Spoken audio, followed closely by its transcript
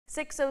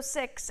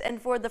6:06,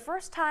 and for the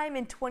first time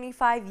in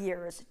 25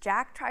 years,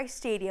 Trice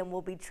Stadium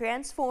will be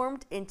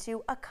transformed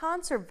into a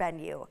concert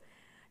venue.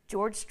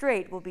 George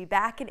Strait will be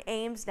back in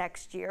Ames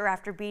next year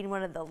after being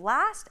one of the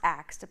last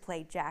acts to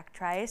play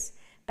Trice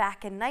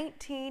back in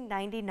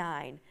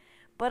 1999.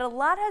 But a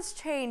lot has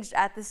changed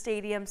at the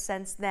stadium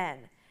since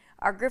then.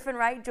 Our Griffin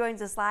Wright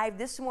joins us live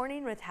this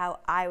morning with how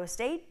Iowa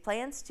State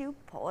plans to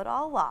pull it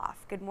all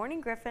off. Good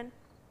morning, Griffin.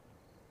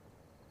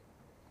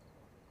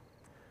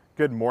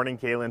 Good morning,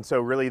 Kaylin.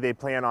 So really they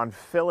plan on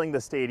filling the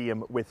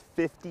stadium with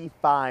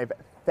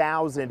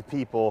 55,000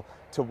 people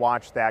to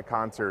watch that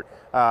concert.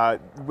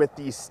 With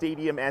the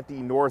stadium at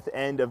the north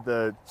end of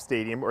the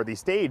stadium, or the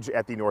stage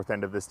at the north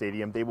end of the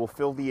stadium, they will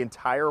fill the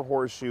entire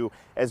horseshoe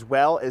as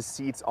well as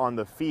seats on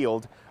the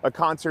field. A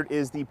concert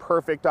is the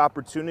perfect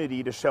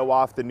opportunity to show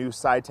off the new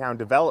Sidetown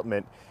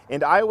development,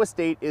 and Iowa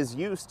State is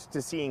used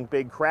to seeing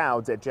big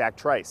crowds at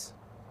Trice.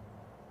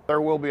 There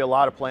will be a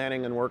lot of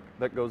planning and work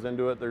that goes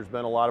into it. There's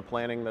been a lot of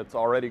planning that's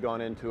already gone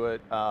into it.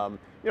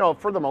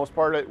 For the most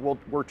part,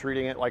 we're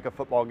treating it like a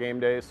football game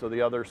day. So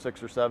the other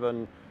 6 or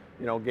 7,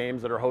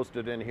 games that are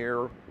hosted in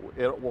here,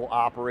 it will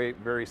operate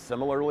very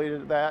similarly to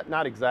that.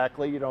 Not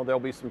exactly. There'll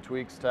be some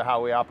tweaks to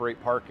how we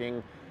operate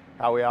parking,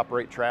 how we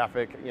operate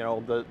traffic.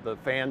 The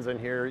fans in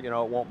here, it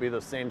won't be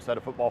the same set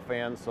of football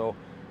fans. So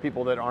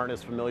people that aren't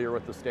as familiar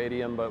with the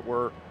stadium, but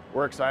we're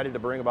excited to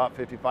bring about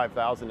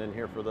 55,000 in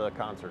here for the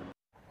concert.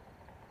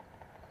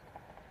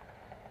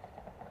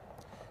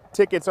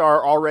 Tickets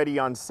are already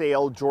on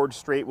sale. George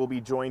Strait will be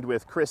joined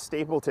with Chris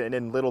Stapleton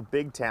in Little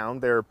Big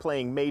Town. They're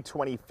playing May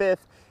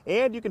 25th,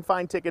 and you can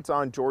find tickets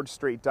on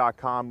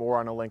georgestrait.com or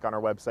on a link on our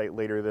website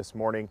later this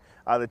morning.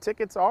 The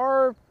tickets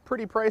are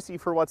pretty pricey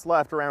for what's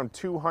left, around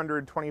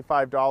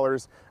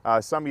 $225,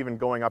 some even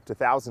going up to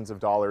thousands of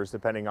dollars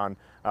depending on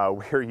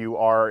where you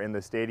are in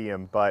the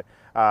stadium. But,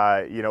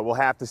 we'll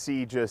have to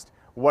see just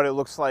what it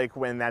looks like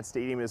when that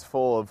stadium is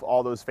full of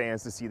all those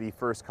fans to see the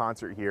first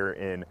concert here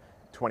in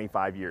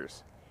 25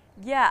 years.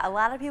 Yeah, a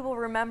lot of people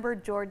remember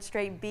George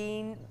Strait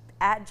being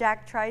at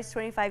Trice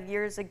 25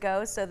 years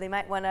ago, so they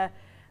might want to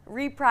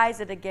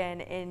reprise it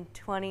again in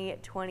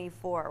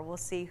 2024. We'll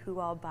see who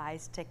all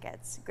buys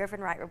tickets.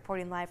 Griffin Wright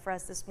reporting live for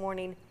us this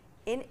morning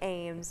in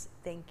Ames.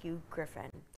 Thank you, Griffin.